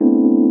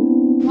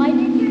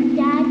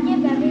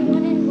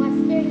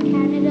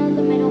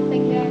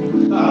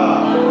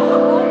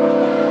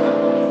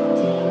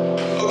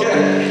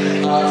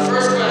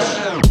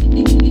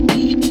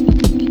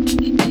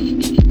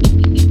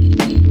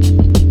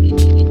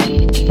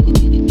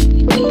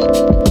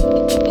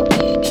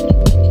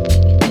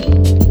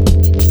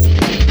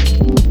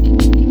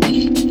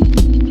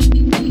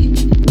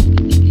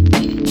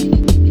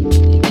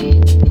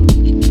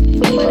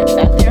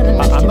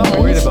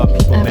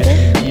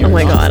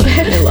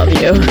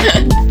you.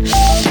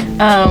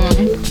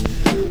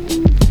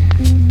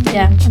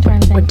 Yeah, I'm trying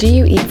to think. What do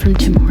you eat from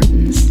Tim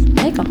Hortons?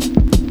 Bagel.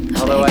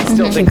 Although I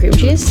still think cream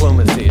cheese?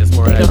 diplomacy is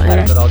more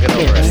accurate, but I'll get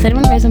over it.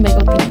 Cinnamon raisin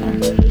bagel with peanut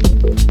butter.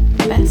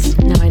 Best.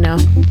 No, I know.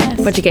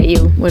 What to get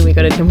you when we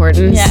go to Tim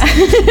Hortons?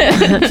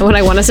 Yeah. When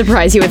I want to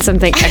surprise you with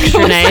something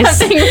extra nice.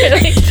 Something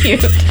really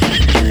cute.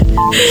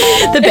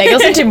 The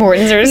bagels at Tim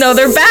Hortons are No,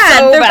 they're bad.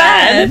 so They're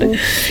bad.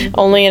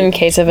 Only in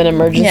case of an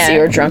emergency Yeah.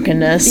 or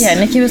drunkenness. Yeah,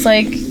 Nikki was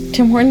like,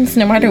 Tim Hortons,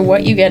 no matter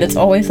what you get, it's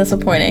always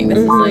disappointing. This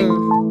is like...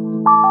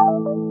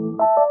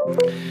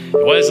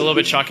 It was a little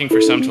bit shocking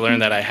for some to learn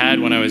that I had,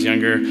 when I was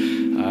younger,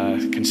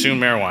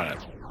 consumed marijuana.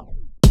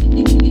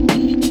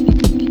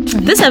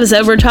 This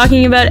episode, we're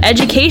talking about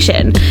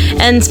education,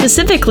 and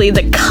specifically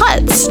the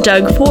cuts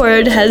Doug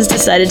Ford has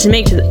decided to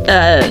make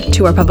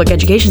to our public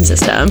education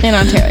system. In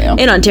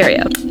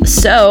Ontario.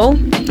 So,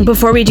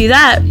 before we do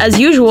that, as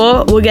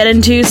usual, we'll get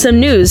into some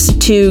news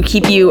to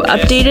keep you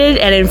updated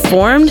and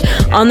informed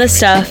on the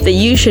stuff that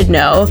you should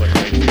know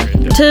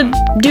to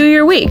do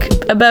your week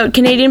about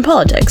Canadian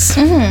politics.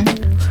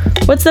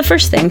 What's the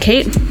first thing,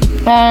 Kate?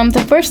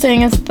 The first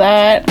thing is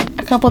that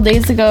a couple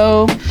days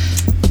ago,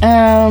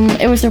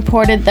 it was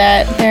reported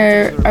that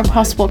there are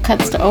possible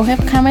cuts to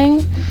OHIP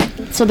coming.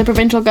 So the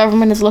provincial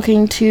government is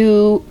looking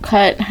to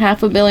cut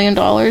 $500 million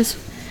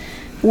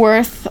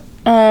worth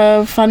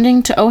of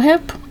funding to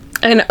OHIP.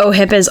 And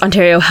OHIP is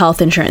Ontario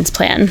Health Insurance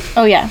Plan.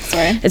 Oh yeah,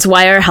 sorry. It's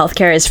why our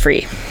healthcare is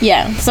free.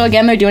 Yeah, so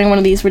again, they're doing one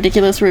of these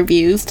ridiculous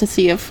reviews to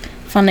see if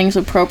funding's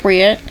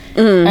appropriate.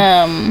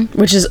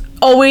 Which is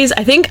always,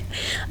 I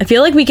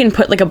feel like we can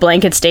put like a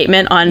blanket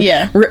statement on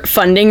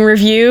funding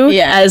review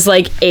as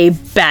like a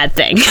bad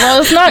thing.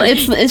 Well, it's not.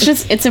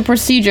 It's a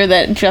procedure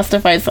that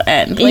justifies the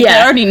end. Like,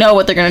 they already know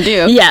what they're gonna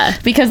do. Yeah.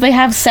 Because they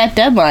have set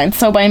deadlines.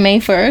 So by May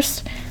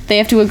 1st, they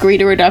have to agree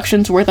to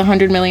reductions worth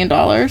 $100 million,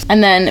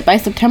 and then by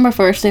September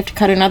 1st, they have to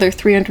cut another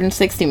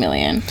 $360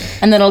 million,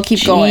 and then it'll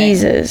keep going.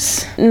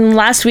 Jesus.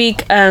 Last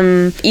week,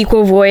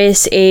 Equal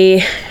Voice,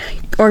 a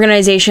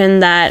organization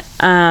that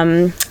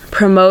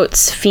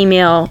promotes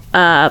female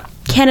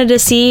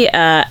candidacy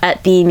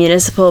at the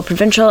municipal,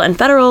 provincial, and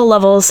federal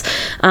levels,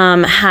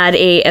 had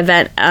a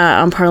event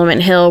on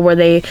Parliament Hill where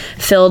they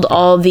filled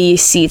all the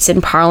seats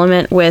in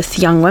Parliament with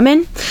young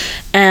women.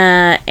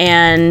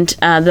 And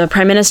the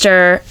Prime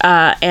Minister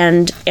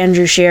and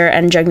Andrew Scheer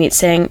and Jagmeet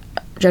Singh...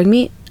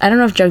 Jagmeet? I don't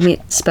know if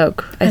Jagmeet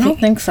spoke. I don't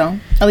think so.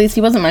 At least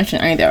he wasn't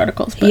mentioned in any of the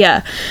articles. But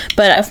yeah,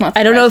 but that's not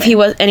I don't know if he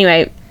was...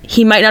 Anyway,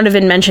 he might not have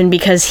been mentioned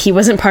because he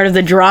wasn't part of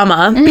the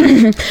drama,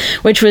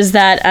 which was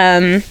that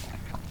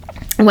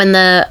when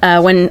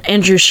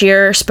Andrew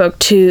Scheer spoke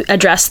to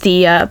address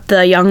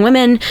the young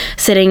women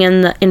sitting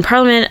in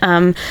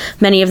Parliament,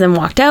 many of them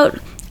walked out.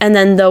 And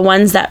then the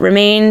ones that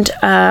remained,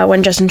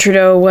 when Justin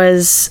Trudeau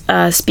was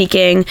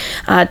speaking,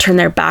 turned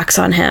their backs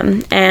on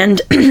him.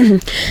 And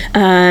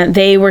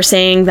they were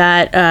saying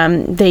that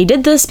they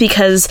did this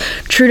because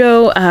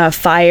Trudeau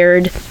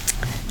fired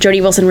Jody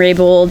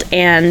Wilson-Raybould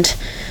and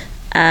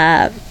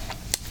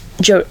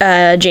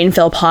Jane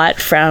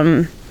Philpott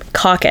from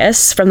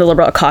the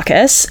Liberal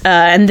caucus.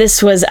 And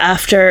this was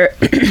after...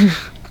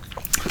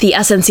 the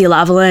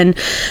SNC-Lavalin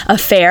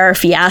affair,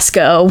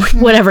 fiasco,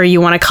 whatever you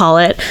want to call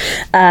it,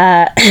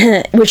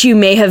 which you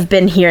may have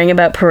been hearing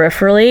about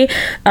peripherally.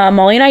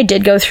 Molly and I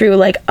did go through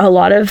like a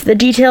lot of the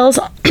details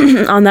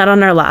on that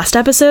on our last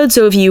episode,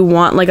 so if you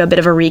want like a bit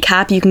of a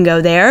recap, you can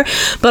go there.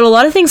 But a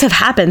lot of things have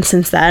happened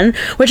since then,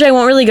 which I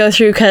won't really go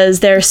through because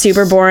they're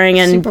super boring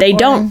and they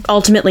don't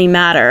ultimately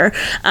matter,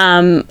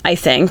 I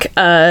think.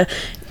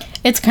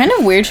 It's kind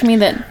of weird to me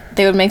that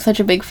they would make such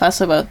a big fuss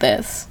about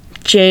this.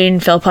 Jane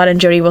Philpott and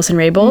Jody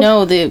Wilson-Raybould?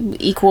 No,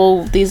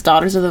 these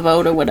daughters of the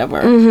vote or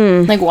whatever.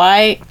 Like,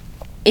 why,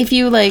 if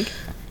you, like,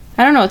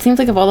 I don't know, it seems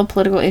like of all the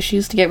political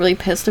issues to get really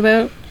pissed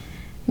about,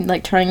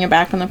 like, turning your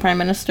back on the Prime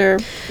Minister,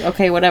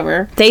 okay,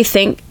 whatever. They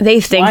think Why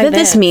that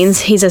this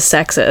means he's a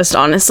sexist,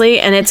 honestly,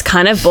 and it's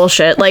kind of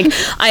bullshit. Like,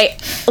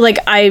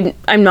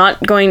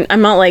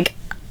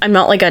 I'm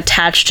not like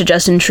attached to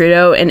Justin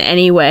Trudeau in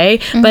any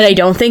way, but I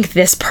don't think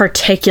this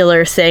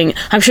particular thing,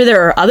 I'm sure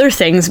there are other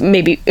things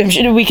maybe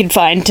we could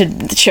find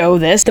to show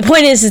this. The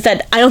point is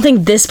that I don't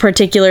think this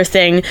particular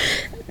thing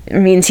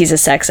means he's a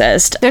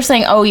sexist. They're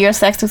saying, oh, you're a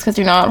sexist because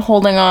you're not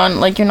holding on,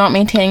 like, you're not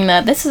maintaining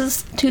that. This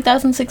is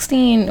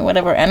 2016,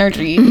 whatever,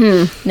 energy.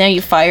 Now you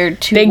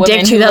fired two Big women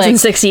dick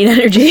 2016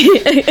 energy.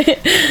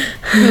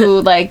 who,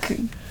 like,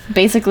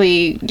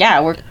 basically,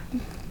 were...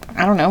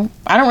 I don't know.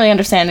 I don't really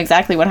understand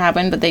exactly what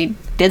happened, but they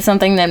did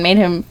something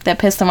that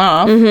pissed him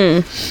off.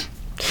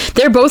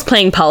 They're both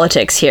playing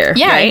politics here.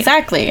 Yeah, right?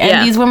 exactly.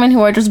 And these women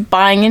who are just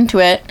buying into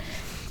it,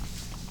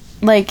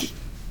 like,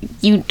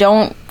 you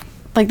don't,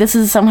 like, this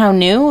is somehow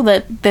new,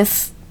 that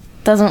this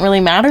doesn't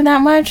really matter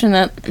that much, and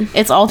that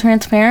it's all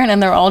transparent,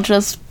 and they're all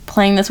just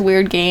playing this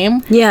weird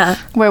game. Yeah.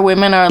 Where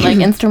women are, like,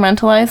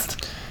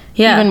 instrumentalized.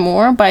 Yeah. Even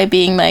more by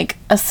being like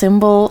a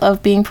symbol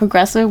of being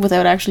progressive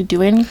without actually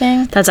doing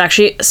anything. That's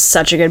actually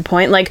such a good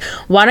point. Like,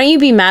 why don't you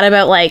be mad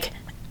about like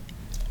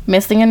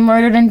missing and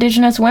murdered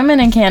Indigenous women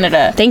in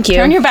Canada. Thank you.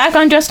 Turn your back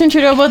on Justin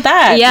Trudeau about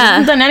that. Yeah. He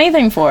hasn't done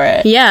anything for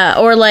it. Yeah,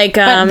 or like...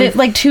 But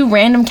like 2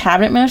 random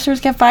cabinet ministers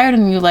get fired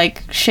and you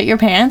like shit your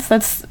pants.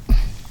 That's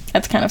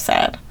kind of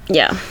sad.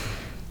 yeah.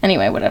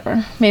 Anyway,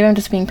 whatever. Maybe I'm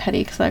just being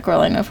petty because that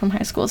girl I know from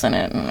high school's in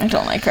it and I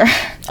don't like her.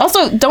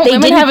 Also, don't They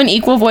women didn't- have an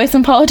equal voice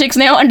in politics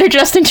now under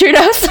Justin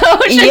Trudeau? So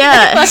should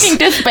Yes. they fucking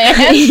disband?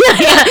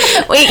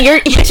 Yeah. Wait,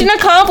 you're Mission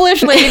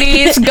accomplished,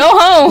 ladies. Go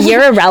home.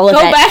 You're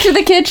irrelevant. Go back to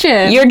the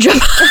kitchen. your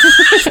job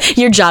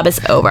your job is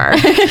over.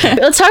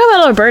 Let's talk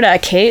about Alberta,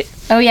 Kate.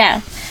 Oh,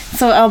 yeah.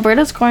 So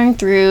Alberta's going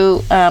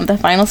through the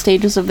final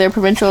stages of their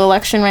provincial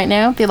election right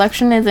now. The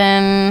election is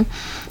in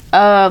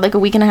like a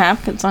week and a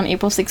half. It's on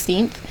April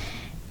 16th.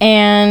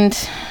 And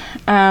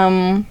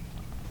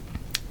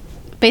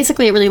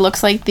basically it really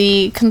looks like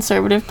the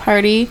Conservative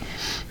Party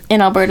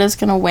in Alberta is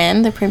going to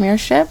win the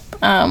premiership,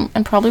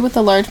 and probably with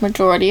a large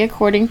majority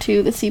according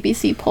to the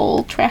CBC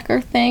poll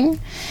tracker thing.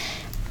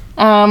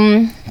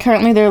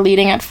 Currently they're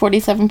leading at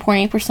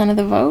 47.8% of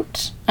the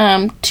vote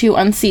to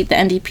unseat the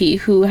NDP,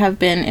 who have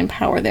been in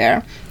power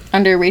there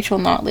under Rachel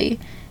Notley.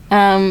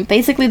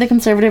 Basically the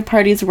Conservative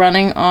Party's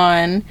running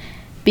on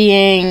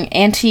being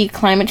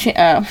anti-climate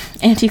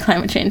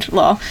change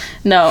law.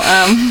 No,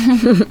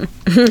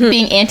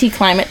 being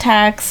anti-climate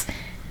tax.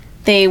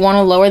 They want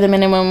to lower the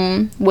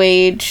minimum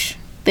wage.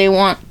 They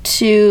want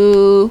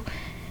to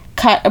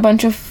cut a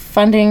bunch of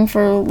funding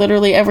for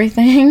literally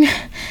everything.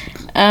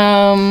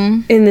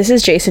 And this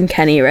is Jason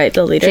Kenney, right?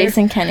 The leader?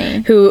 Jason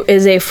Kenney. Who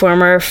is a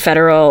former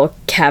federal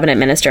cabinet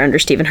minister under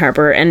Stephen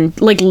Harper and,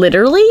 like,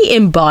 literally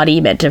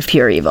embodiment of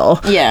pure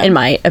evil. Yeah. In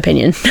my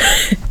opinion.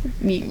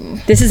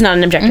 This is not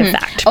an objective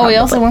fact. Oh, he probably.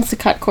 also wants to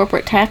cut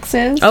corporate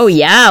taxes. Oh,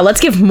 yeah. Let's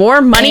give more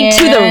money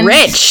to the And-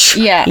 rich.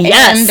 Yeah.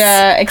 Yes.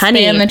 And expand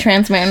Honey. the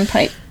Trans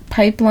Mountain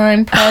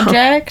Pipeline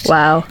project.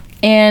 Wow.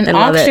 And I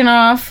love auction it.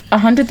 off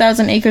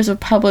 100,000 acres of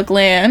public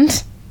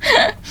land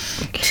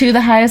to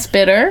the highest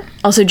bidder.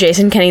 Also,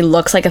 Jason Kenney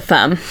looks like a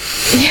thumb.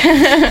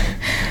 I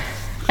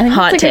think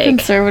Hot it's like take. a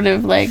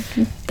conservative, like,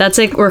 That's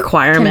a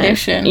requirement.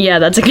 Condition. Yeah,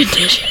 that's a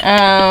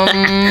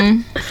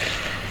condition.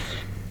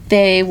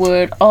 they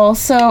would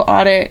also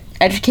audit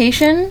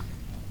education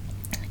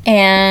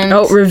and...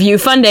 Oh, review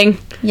funding.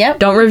 Yep.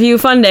 Don't review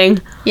funding.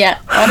 Yeah,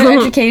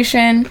 audit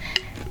education.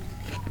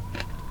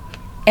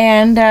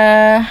 And,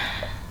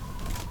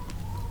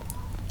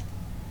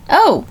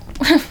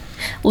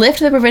 lift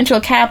the provincial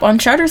cap on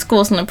charter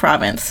schools in the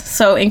province.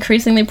 So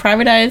increasingly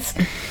privatize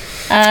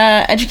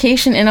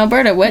education in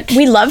Alberta, which...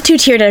 We love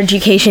two-tiered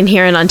education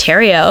here in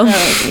Ontario.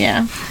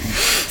 yeah.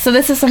 So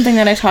this is something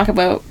that I talk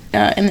about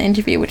in the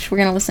interview, which we're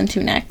going to listen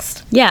to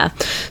next. Yeah.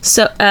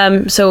 So,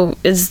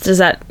 does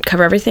that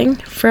cover everything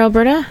for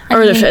Alberta?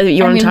 Or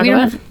you want to talk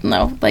about?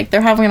 No, like,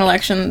 they're having an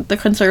election. The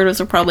Conservatives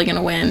are probably going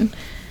to win.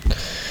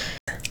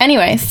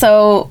 Anyway,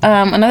 so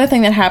another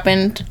thing that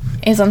happened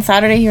is on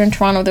Saturday here in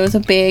Toronto, there was a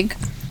big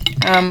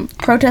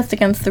protest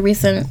against the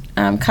recent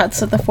cuts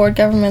that the Ford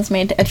government's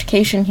made to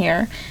education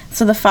here.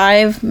 So the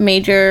 5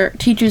 major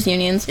teachers'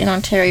 unions in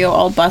Ontario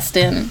all bust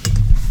in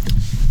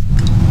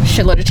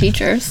shitload of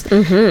teachers,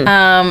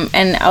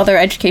 and other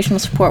educational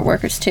support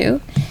workers too,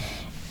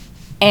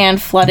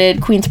 and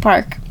flooded Queen's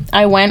Park.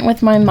 I went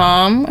with my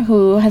mom,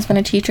 who has been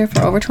a teacher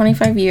for over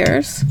 25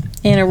 years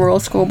in a rural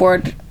school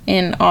board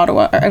in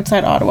Ottawa, or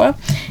outside Ottawa,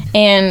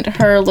 and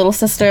her little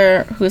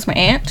sister, who is my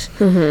aunt,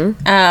 and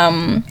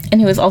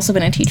who has also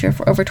been a teacher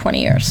for over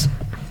 20 years.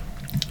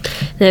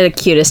 They're the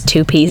cutest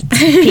two peas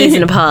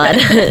in a pod.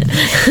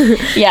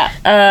 Yeah,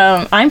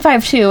 I'm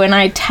 5'2", and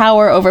I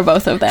tower over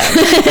both of them.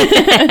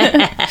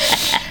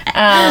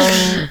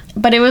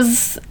 But it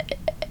was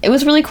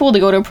really cool to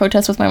go to a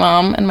protest with my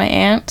mom and my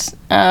aunt.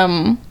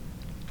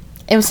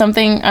 It was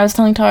something I was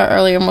telling Tara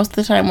earlier. Most of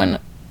the time when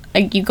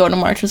you go to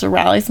marches or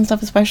rallies and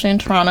stuff, especially in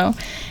Toronto,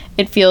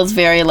 it feels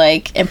very,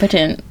 like,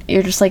 impotent.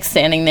 You're just, like,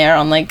 standing there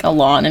on, like, a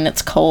lawn and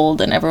it's cold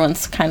and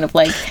everyone's kind of,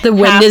 like... The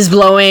wind is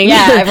blowing.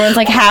 Yeah, everyone's,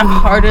 like,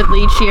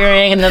 half-heartedly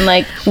cheering and then,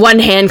 like... One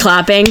hand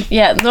clapping.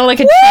 Yeah, no, like,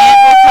 a chant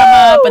will come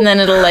up and then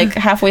it'll, like,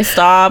 halfway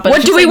stop. And What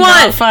it's do just, we like,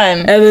 want? not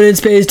fun.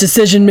 Evidence-based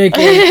decision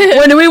making.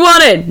 When do we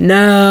want it?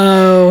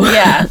 No.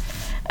 Yeah.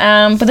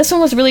 But this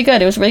one was really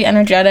good. It was really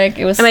energetic.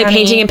 It was Am I sunny.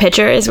 painting in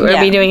pictures? Were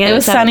we doing it? It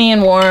was sunny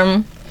and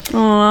warm.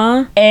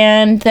 Aww.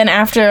 And then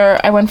after,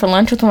 I went for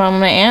lunch with my mom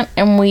and my aunt,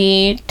 and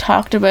we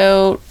talked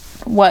about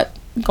what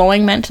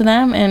going meant to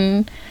them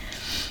and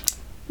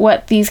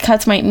what these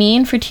cuts might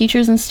mean for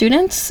teachers and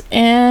students.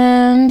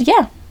 And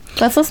yeah,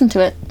 let's listen to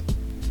it.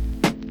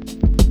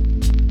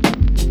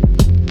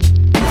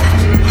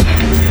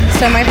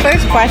 So my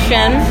first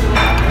question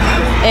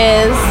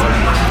is,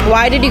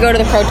 why did you go to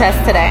the protest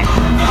today?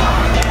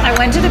 I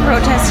went to the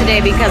protest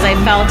today because I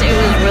felt it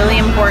was really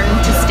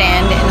important to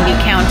stand and be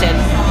counted.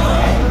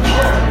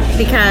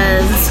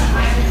 Because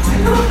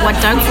what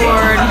Doug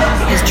Ford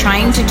is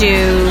trying to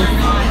do,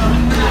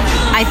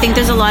 I think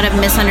there's a lot of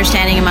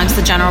misunderstanding amongst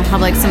the general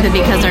public simply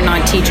because they're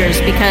not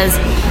teachers. Because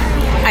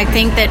I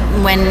think that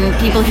when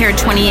people hear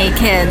 28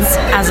 kids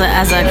as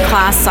a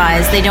class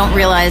size, they don't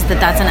realize that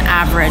that's an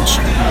average.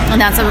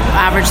 And that's an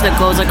average that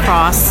goes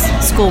across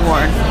school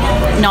board,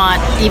 not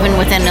even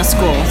within a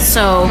school.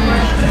 So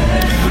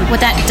what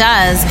that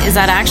does is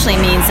that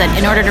actually means that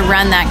in order to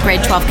run that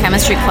grade 12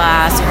 chemistry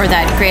class or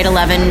that grade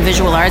 11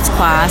 visual arts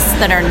class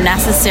that are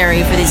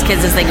necessary for these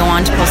kids as they go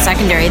on to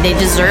post-secondary, they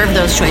deserve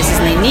those choices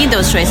and they need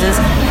those choices,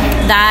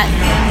 that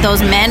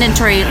those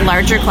mandatory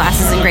larger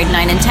classes in grade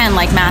 9 and 10,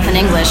 like math and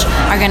English,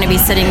 are going to be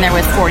sitting there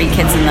with 40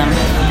 kids in them.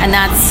 And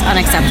that's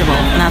unacceptable,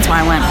 and that's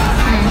why I went.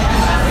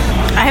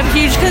 I have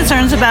huge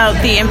concerns about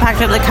the impact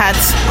of the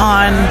cuts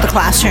on the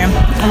classroom,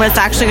 what it's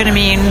actually going to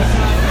mean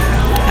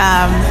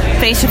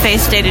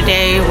face-to-face,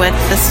 day-to-day with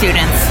the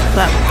students.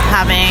 But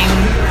having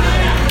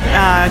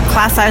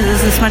class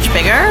sizes this much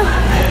bigger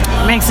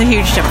makes a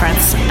huge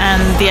difference.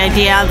 And the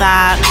idea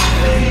that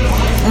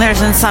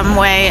there's in some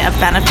way a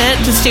benefit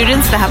to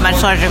students to have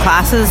much larger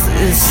classes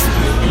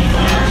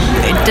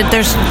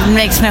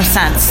makes no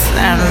sense.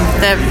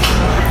 The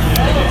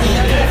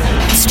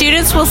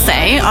students will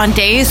say on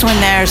days when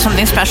there's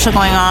something special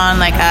going on,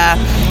 like a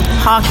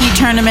hockey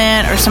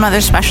tournament or some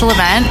other special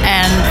event,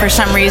 and for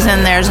some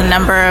reason there's a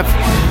number of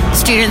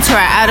students who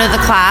are out of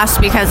the class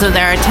because of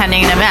their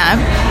attending an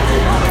event,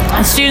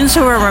 and students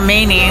who are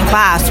remaining in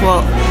class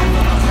will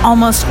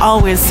almost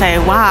always say,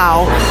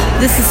 wow,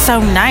 this is so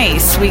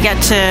nice. We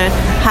get to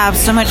have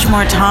so much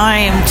more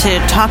time to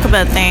talk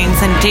about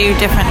things and do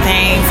different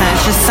things, and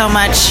it's just so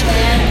much,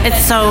 it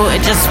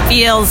just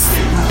feels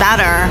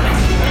better.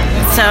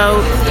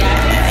 So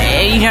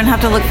you don't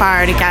have to look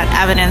far to get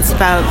evidence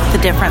about the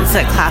difference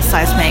that class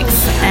size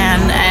makes.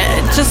 And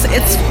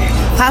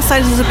class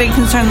size is a big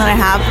concern that I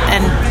have,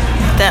 and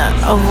the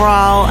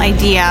overall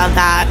idea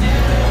that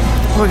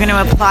we're going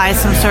to apply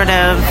some sort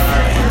of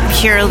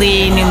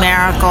purely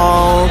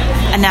numerical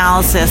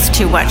analysis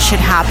to what should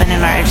happen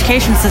in our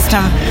education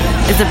system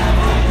is a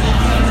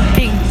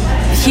big,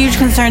 huge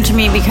concern to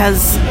me,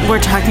 because we're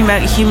talking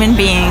about human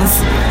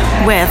beings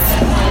with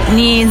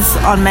needs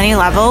on many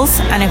levels,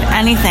 and if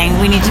anything,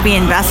 we need to be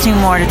investing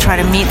more to try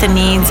to meet the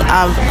needs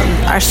of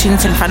our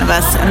students in front of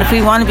us. And if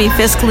we want to be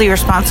fiscally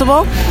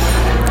responsible,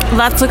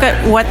 let's look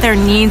at what their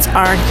needs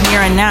are here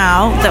and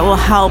now that will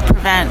help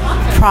prevent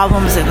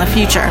problems in the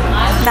future.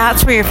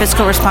 That's where your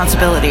fiscal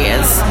responsibility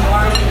is.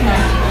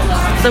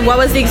 So what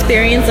was the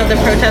experience of the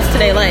protest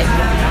today like?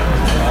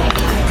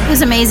 It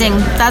was amazing.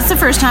 That's the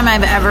first time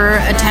I've ever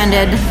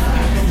attended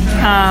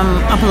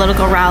a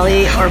political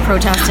rally or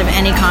protest of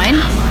any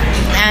kind.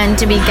 And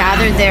to be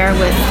gathered there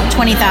with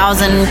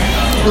 20,000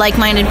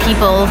 like-minded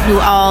people who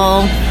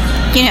all,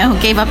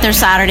 gave up their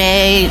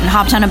Saturday and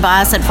hopped on a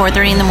bus at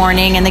 4:30 in the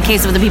morning. In the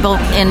case of the people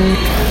in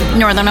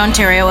Northern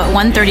Ontario, at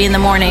 1:30 in the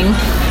morning,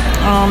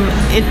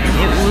 it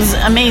was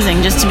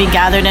amazing just to be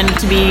gathered and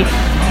to be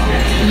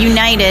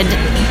united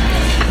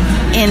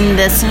in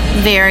this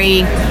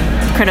very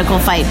critical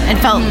fight.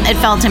 It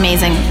felt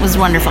amazing. It was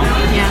wonderful.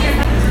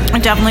 Yeah,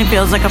 it definitely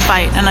feels like a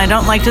fight, and I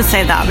don't like to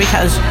say that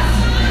because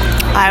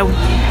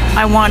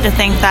I want to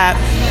think that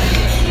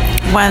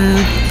when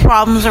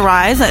problems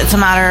arise, it's a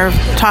matter of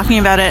talking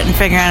about it and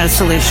figuring out a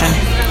solution.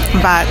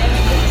 But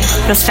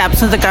the steps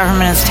that the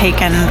government has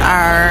taken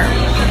are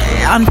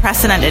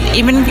unprecedented,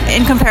 even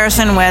in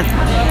comparison with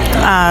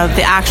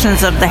the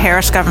actions of the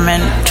Harris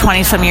government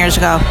 20-some years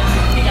ago.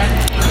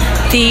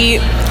 The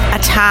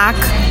attack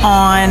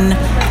on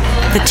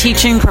the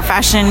teaching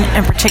profession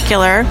in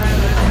particular,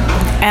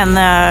 and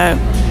the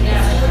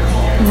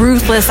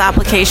ruthless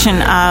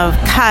application of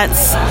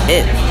cuts,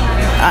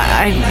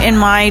 in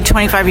my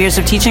 25 years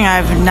of teaching,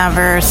 I've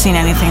never seen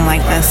anything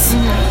like this.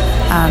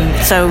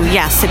 So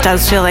yes, it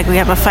does feel like we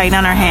have a fight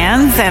on our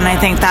hands, and I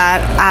think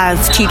that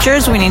as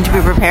teachers we need to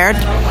be prepared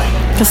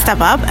to step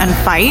up and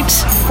fight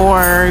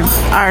for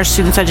our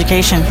students'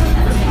 education.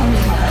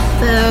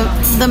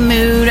 The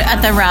mood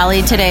at the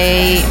rally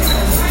today,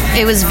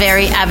 it was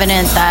very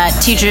evident that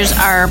teachers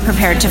are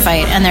prepared to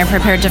fight, and they're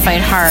prepared to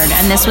fight hard.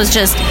 And this was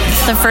just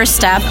the first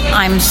step,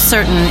 I'm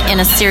certain, in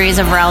a series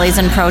of rallies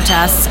and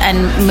protests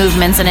and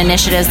movements and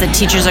initiatives that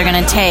teachers are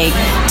going to take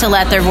to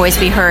let their voice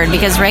be heard.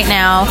 Because right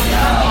now,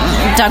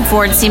 Doug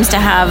Ford seems to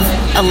have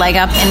a leg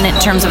up in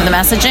terms of the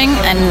messaging,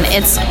 and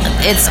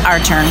it's our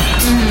turn.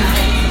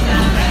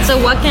 Mm-hmm.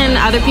 So what can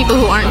other people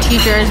who aren't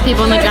teachers,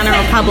 people in the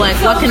general public,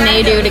 what can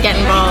they do to get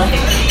involved?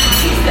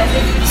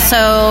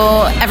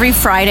 So every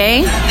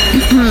Friday,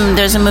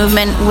 there's a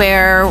movement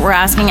where we're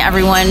asking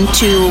everyone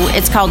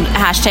it's called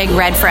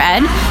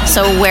 #RedForEd.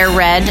 So wear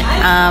red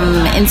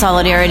in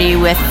solidarity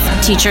with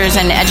teachers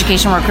and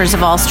education workers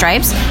of all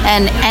stripes.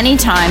 And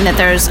anytime that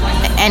there's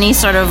any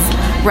sort of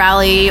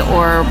rally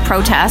or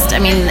protest,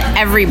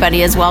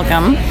 everybody is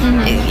welcome.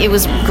 Mm-hmm. It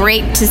was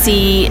great to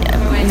see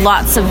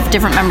lots of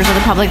different members of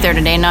the public there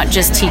today, not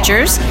just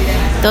teachers.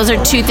 Those are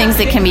two things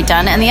that can be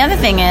done. And the other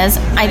thing is,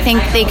 I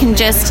think they can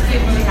just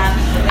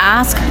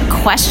ask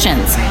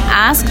questions.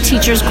 Ask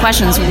teachers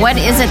questions. What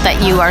is it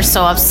that you are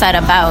so upset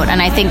about?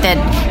 And I think that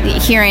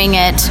hearing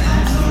it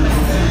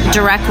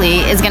directly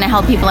is going to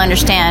help people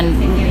understand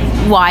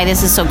why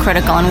this is so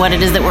critical and what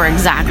it is that we're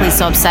exactly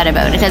so upset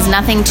about. It has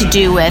nothing to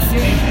do with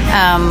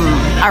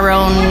our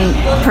own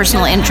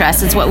personal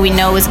interests. It's what we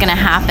know is going to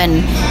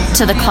happen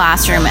to the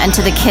classroom and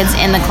to the kids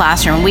in the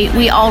classroom.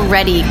 We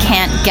already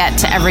can't get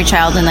to every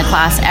child in the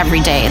class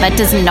every day. That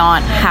does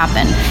not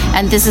happen.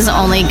 And this is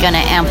only going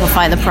to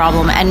amplify the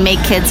problem and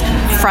make kids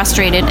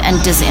frustrated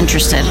and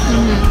disinterested.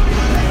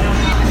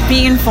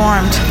 Be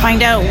informed.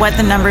 Find out what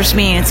the numbers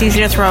mean. It's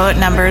easy to throw out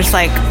numbers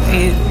like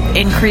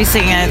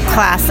increasing a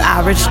class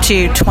average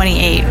to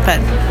 28, but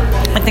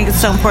I think it's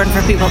so important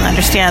for people to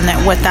understand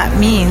that what that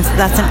means,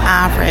 that's an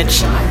average.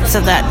 So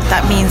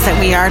that means that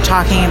we are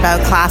talking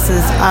about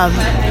classes of,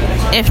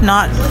 if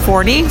not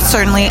 40,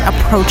 certainly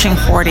approaching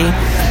 40.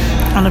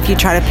 I don't know if you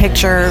try to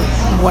picture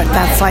what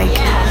that's like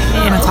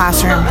in a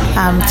classroom.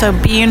 So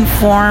be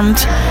informed.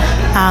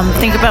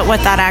 Think about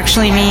what that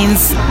actually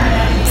means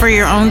for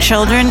your own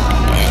children.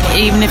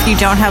 Even if you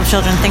don't have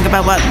children, think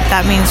about what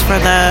that means for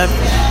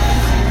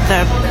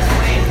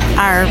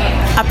our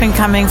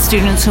up-and-coming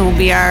students who will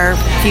be our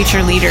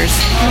future leaders.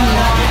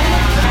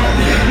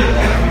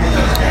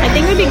 I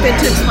think it would be good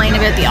to explain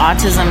about the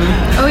autism.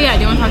 Oh yeah,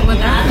 do you want to talk about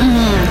that?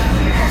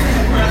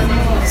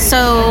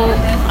 So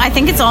I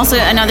think it's also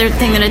another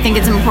thing that I think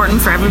it's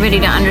important for everybody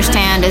to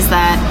understand is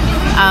that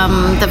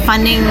the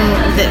funding,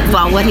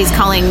 what he's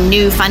calling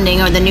new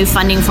funding or the new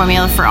funding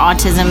formula for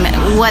autism,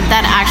 what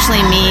that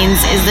actually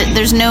means is that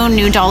there's no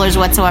new dollars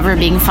whatsoever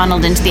being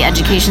funneled into the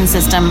education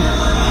system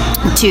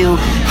to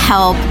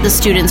help the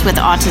students with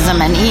autism.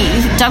 And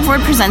Doug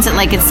Ford presents it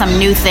like it's some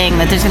new thing,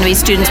 that there's going to be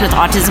students with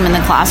autism in the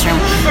classroom.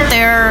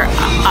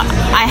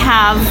 I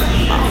have,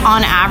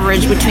 on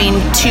average, between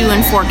 2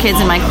 and 4 kids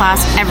in my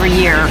class every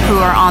year who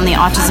are on the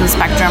autism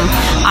spectrum.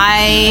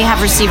 I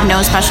have received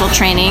no special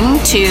training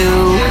to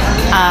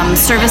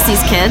service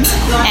these kids,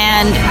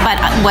 but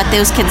what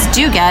those kids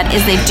do get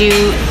is they do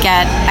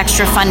get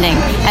extra funding.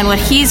 And what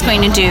he's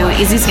going to do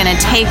is he's going to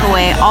take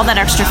away all that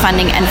extra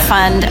funding and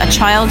fund a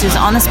child who's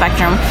on the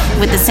spectrum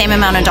with the same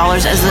amount of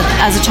dollars as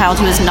a child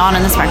who is not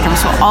on the spectrum.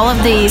 So all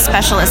of the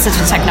special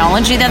assistive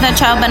technology that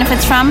child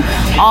benefits from,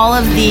 all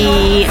of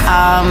the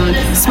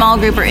small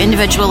group or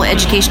individual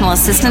educational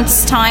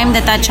assistance time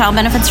that child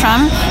benefits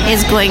from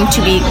is going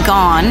to be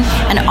gone,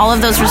 and all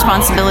of those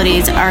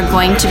responsibilities are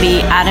going to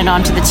be added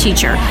on to the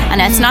teacher.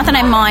 And it's not that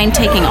I mind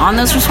taking on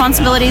those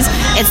responsibilities,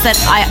 it's that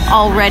I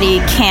already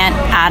can't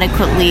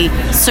adequately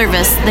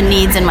service the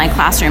needs in my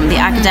classroom, the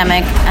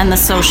academic and the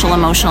social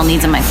emotional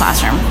needs in my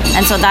classroom.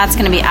 And so that's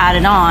going to be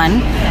added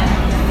on.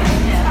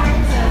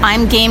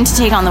 I'm game to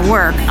take on the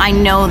work. I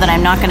know that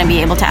I'm not going to be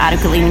able to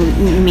adequately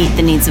meet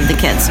the needs of the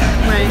kids.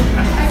 Right.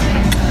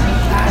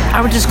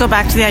 I would just go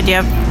back to the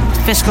idea of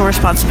fiscal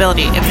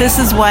responsibility. If this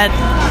is what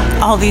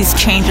all these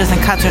changes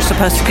and cuts are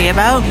supposed to be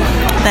about,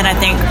 then I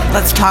think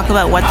let's talk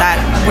about what that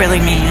really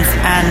means.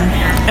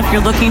 And if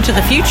you're looking to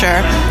the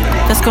future,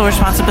 fiscal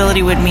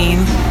responsibility would mean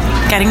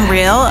getting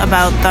real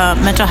about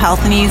the mental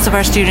health needs of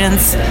our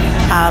students,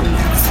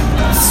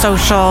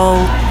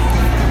 social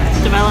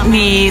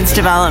needs,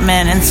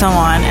 development, and so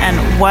on.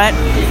 And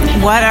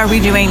what are we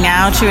doing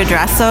now to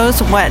address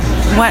those? What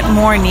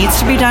more needs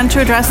to be done to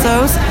address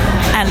those?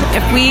 And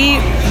if we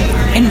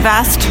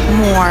invest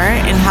more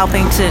in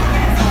helping to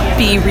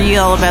be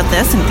real about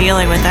this and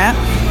dealing with it,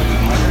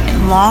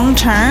 long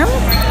term,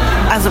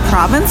 as a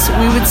province,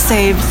 we would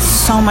save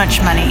so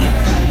much money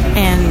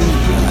in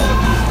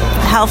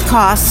health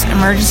costs,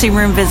 emergency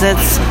room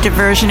visits,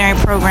 diversionary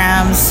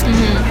programs.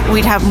 Mm-hmm.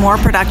 We'd have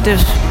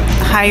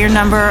higher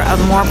number of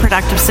more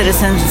productive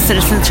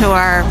citizens who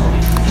are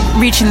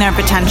reaching their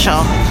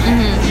potential.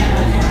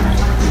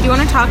 Mm-hmm. Do you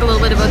want to talk a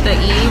little bit about the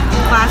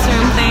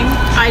e-classroom thing?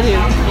 I do.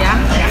 Yeah?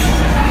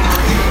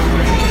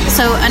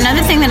 So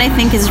another thing that I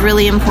think is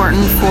really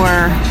important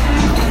for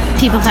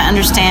people to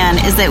understand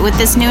is that with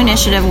this new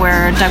initiative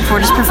where Doug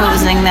Ford is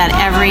proposing that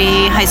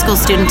every high school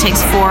student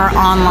takes 4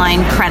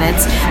 online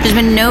credits, there's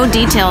been no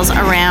details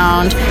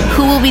around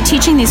who will be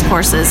teaching these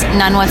courses,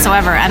 none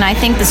whatsoever. And I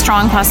think the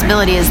strong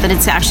possibility is that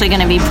it's actually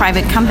going to be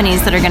private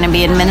companies that are going to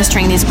be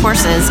administering these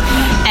courses.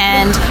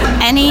 And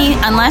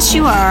unless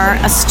you are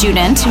a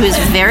student who is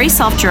very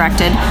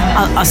self-directed,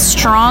 a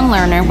strong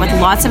learner with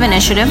lots of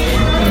initiative,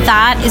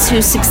 that is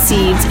who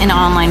succeeds in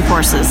online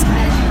courses.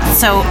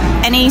 So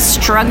any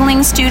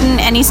struggling student,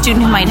 any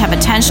student who might have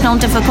attentional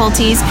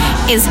difficulties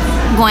is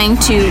going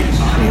to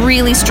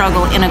really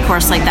struggle in a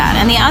course like that.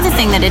 And the other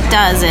thing that it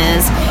does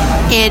is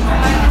it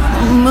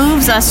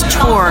moves us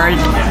toward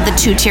the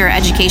 2-tier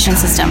education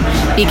system,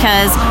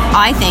 because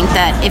I think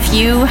that if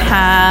you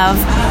have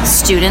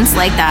students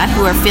like that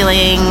who are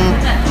feeling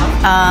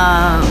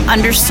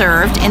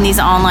underserved in these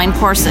online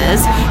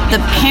courses, the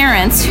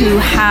parents who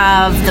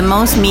have the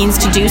most means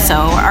to do so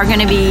are going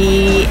to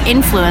be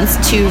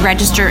influenced to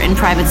register in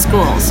private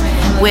schools,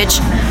 which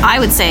I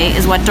would say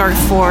is what Doug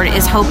Ford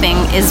is hoping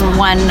is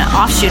one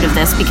offshoot of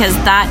this, because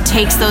that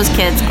takes those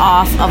kids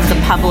off of the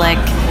public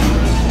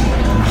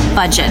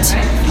budget.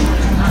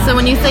 So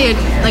when you say a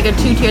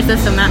 2-tier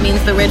system, that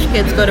means the rich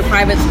kids go to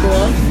private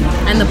school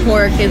and the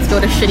poor kids go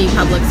to shitty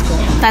public school.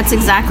 That's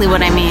exactly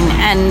what I mean,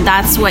 and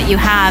that's what you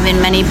have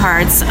in many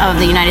parts of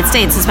the United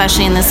States,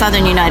 especially in the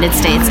southern United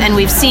States. And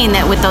we've seen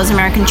that with those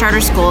American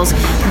charter schools,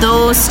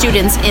 those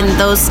students in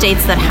those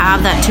states that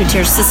have that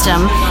two-tier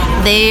system,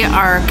 they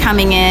are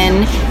coming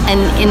in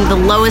and in the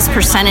lowest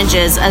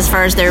percentages as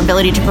far as their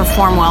ability to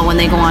perform well when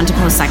they go on to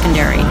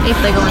post-secondary. If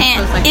they go on to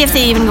post-secondary. If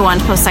they even go on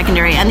to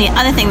post-secondary. And the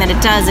other thing that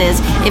it does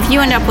is, if you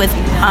end up with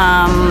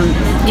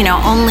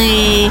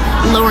only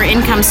lower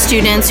income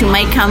students who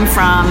might come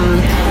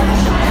from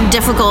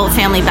difficult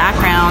family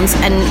backgrounds,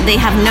 and they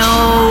have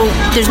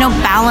there's no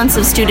balance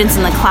of students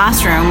in the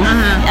classroom,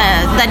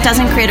 that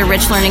doesn't create a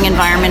rich learning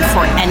environment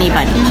for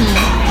anybody.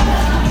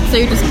 So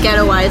you're just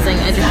ghettoizing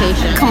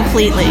education.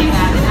 Completely.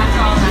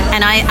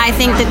 And I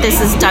think that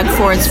this is Doug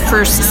Ford's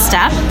first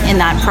step in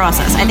that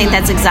process. I think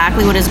that's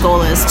exactly what his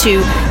goal is,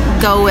 to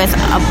go with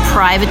a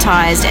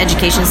privatized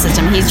education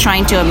system. He's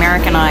trying to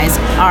Americanize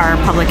our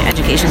public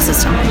education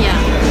system. Yeah.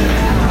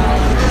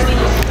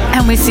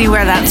 And we see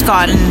where that's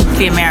gotten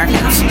the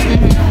Americans.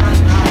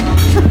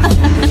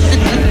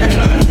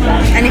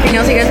 Anything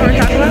else you guys want to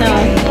talk about? No.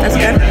 That's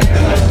good.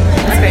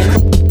 That's great.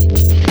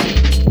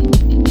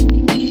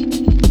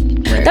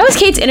 That was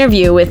Kate's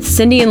interview with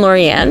Cindy and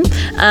Lorianne.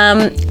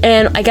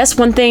 And I guess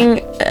one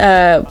thing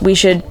we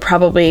should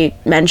probably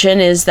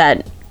mention is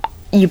that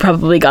you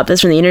probably got this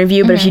from the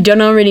interview, but if you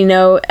don't already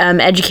know,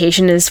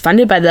 education is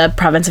funded by the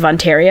province of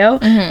Ontario.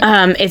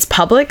 It's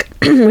public,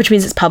 which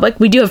means it's public.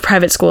 We do have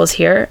private schools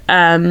here,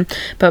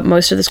 but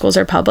most of the schools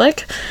are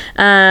public.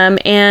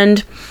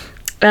 I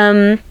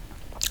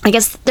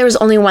guess there was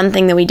only one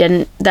thing that we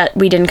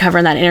didn't cover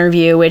in that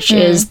interview, which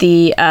is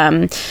the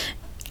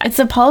it's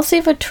a policy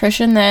of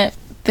attrition that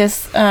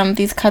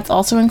these cuts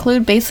also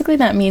include. Basically,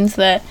 that means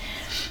that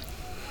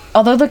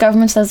although the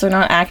government says they're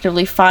not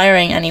actively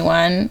firing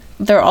anyone,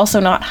 they're also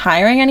not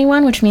hiring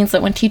anyone, which means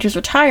that when teachers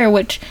retire,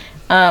 which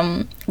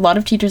a lot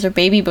of teachers are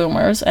baby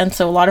boomers, and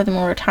so a lot of them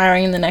are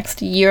retiring in the next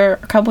year,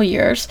 a couple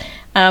years,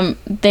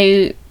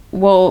 there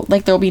will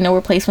be no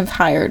replacements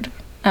hired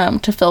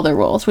to fill their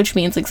roles, which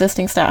means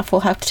existing staff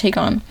will have to take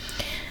on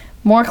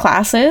more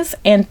classes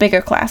and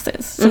bigger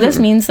classes. So this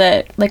means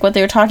that, like what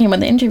they were talking about in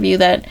the interview,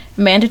 that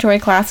mandatory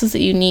classes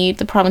that you need,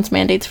 the province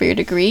mandates for your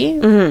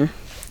degree,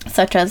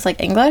 such as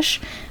like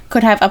English,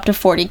 could have up to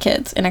 40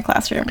 kids in a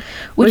classroom,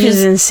 which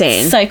is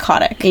insane,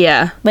 psychotic.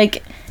 Yeah,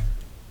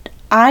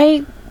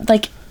 I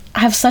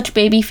have such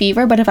baby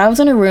fever, but if I was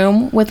in a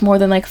room with more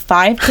than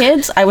 5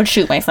 kids, I would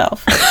shoot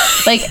myself.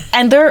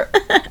 And they're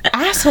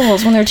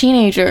assholes when they're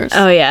teenagers.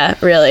 Oh yeah,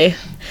 really.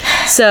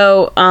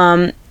 So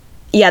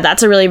yeah,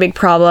 that's a really big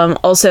problem.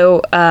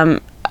 Also, I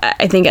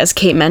think, as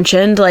Kate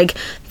mentioned,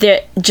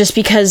 just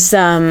because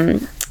a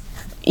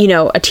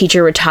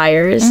teacher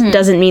retires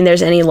doesn't mean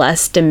there's any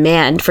less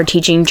demand for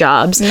teaching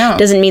jobs. No.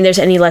 Doesn't mean there's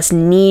any less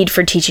need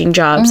for teaching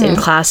jobs in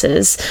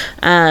classes.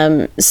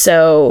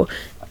 So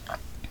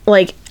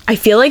I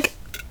feel like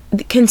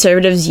the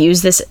Conservatives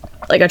use this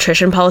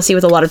attrition policy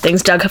with a lot of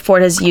things. Doug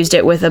Ford has used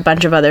it with a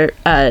bunch of other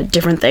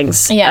different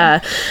things.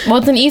 Yeah. Well,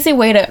 it's an easy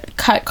way to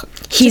cut.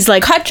 He's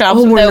cut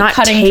jobs we're without not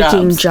cutting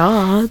taking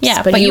jobs.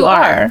 Yeah, but you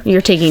are.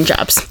 You're taking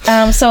jobs.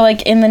 So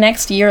in the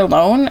next year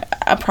alone,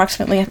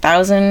 approximately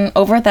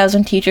over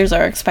 1,000 teachers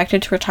are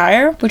expected to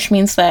retire, which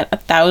means that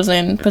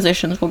 1,000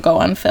 positions will go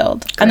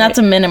unfilled. Great. And that's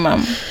a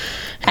minimum.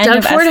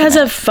 Doug Ford has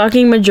a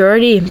fucking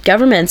majority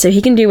government, so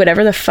he can do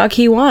whatever the fuck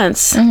he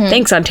wants.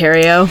 Thanks,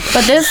 Ontario.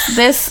 But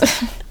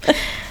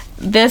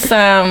this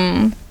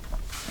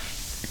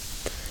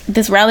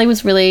rally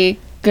was really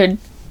good,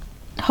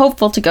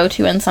 hopeful to go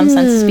to in some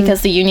senses,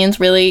 because the unions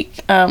really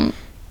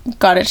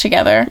got it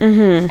together,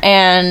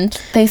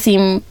 and they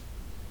seem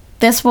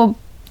this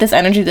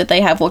energy that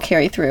they have will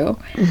carry through,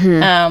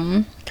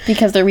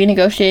 because they're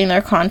renegotiating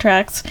their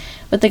contracts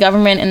with the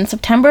government in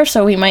September,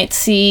 so we might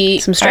see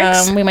some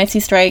strikes. We might see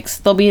strikes.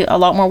 There'll be a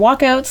lot more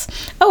walkouts.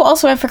 Oh,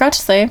 also, I forgot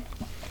to say,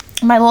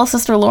 my little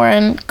sister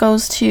Lauren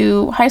goes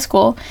to high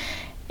school,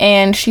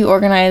 and she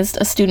organized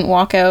a student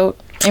walkout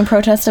in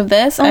protest of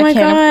this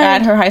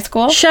at her high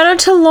school. Shout out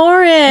to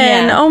Lauren.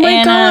 Yeah. Oh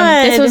my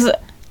god. This was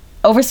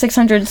over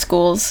 600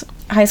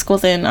 high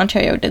schools in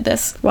Ontario did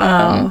this.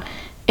 Wow.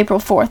 April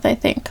 4th, I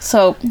think.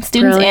 So students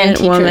Brilliant and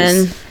teachers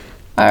woman.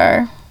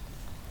 are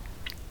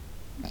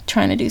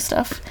trying to do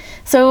stuff.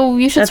 So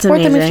you should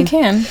support them if you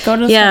can. Go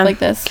to stuff like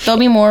this. There'll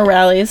be more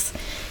rallies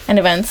and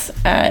events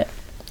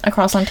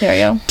across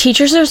Ontario.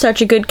 Teachers are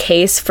such a good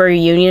case for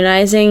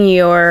unionizing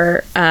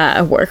your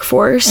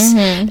workforce,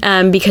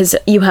 because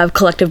you have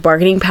collective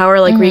bargaining power,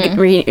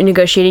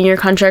 renegotiating your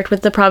contract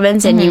with the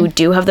province, and you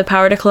do have the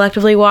power to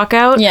collectively walk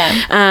out.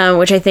 Yeah.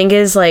 Which I think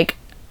is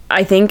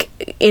I think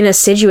in a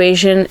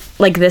situation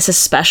like this,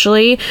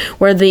 especially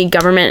where the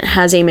government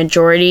has a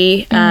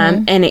majority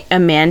and a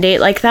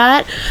mandate like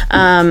that,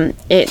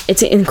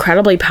 it's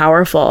incredibly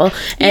powerful.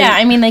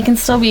 And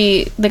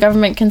the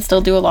government can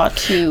still do a lot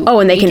to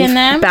and they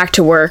can back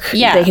to work.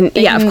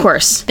 Of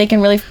course. They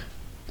can really,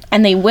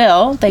 and they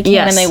will,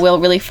 and they will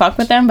really fuck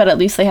with them, but at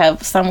least they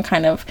have some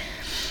kind of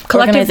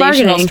collective organizational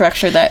bargaining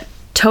structure that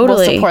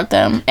Totally. will support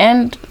them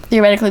and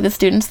theoretically the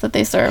students that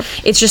they serve.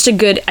 I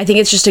think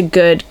it's just a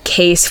good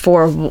case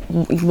for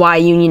why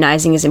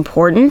unionizing is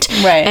important.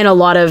 Right. And a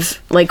lot of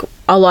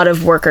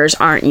workers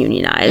aren't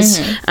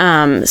unionized.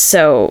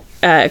 So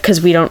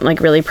because we don't like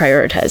really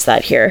prioritize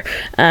that here.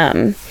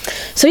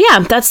 So yeah,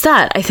 that's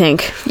that, I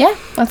think. Yeah,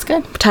 that's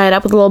good. Tie it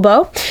up with a little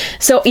bow.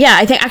 So yeah,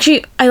 I think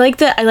actually I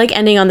like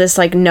ending on this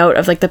like note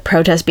of like the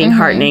protest being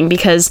heartening,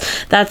 because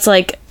that's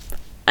like,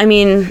 I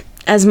mean,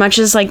 as much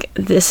as like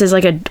this is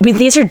like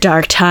these are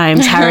dark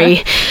times,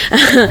 Harry.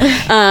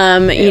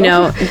 You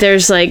know,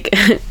 there's like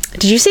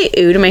did you say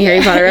ooh to my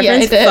Harry Potter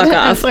reference? Yeah, I did. Fuck off.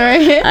 I'm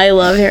sorry. I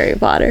love Harry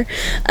Potter.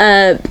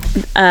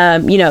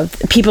 You know,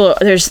 people,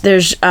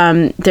 there's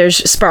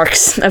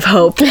sparks of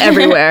hope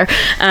everywhere.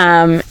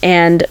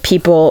 And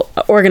people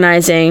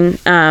organizing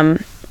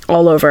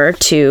all over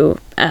to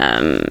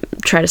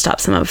try to stop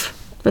some of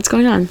what's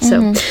going on.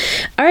 So,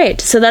 all right.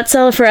 So that's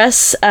all for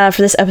us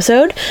for this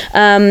episode.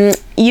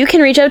 You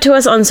can reach out to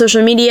us on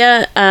social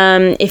media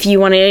if you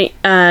want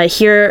to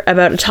hear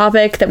about a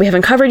topic that we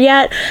haven't covered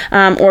yet,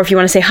 or if you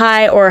want to say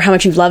hi or how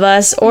much you love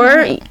us, or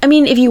I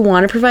mean, if you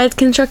want to provide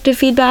constructive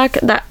feedback,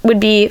 that would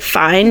be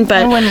fine,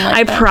 but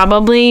I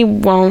probably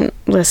won't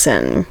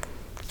listen.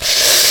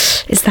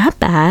 Is that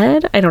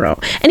bad? I don't know.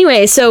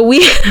 Anyway, so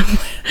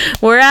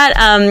we're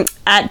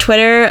at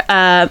Twitter.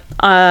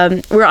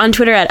 We're on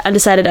Twitter at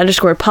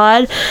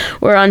undecided_pod.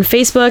 We're on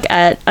Facebook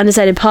at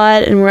undecided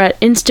pod, and we're at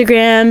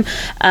Instagram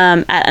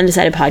at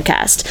undecided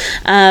podcast.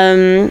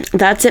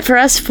 That's it for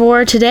us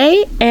for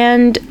today,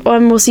 and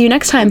we'll see you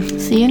next time.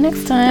 See you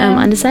next time.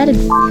 Undecided. It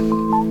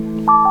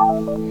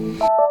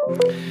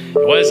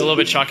was a little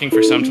bit shocking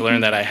for some to learn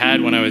that I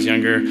had, when I was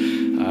younger,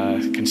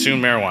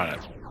 consumed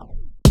marijuana.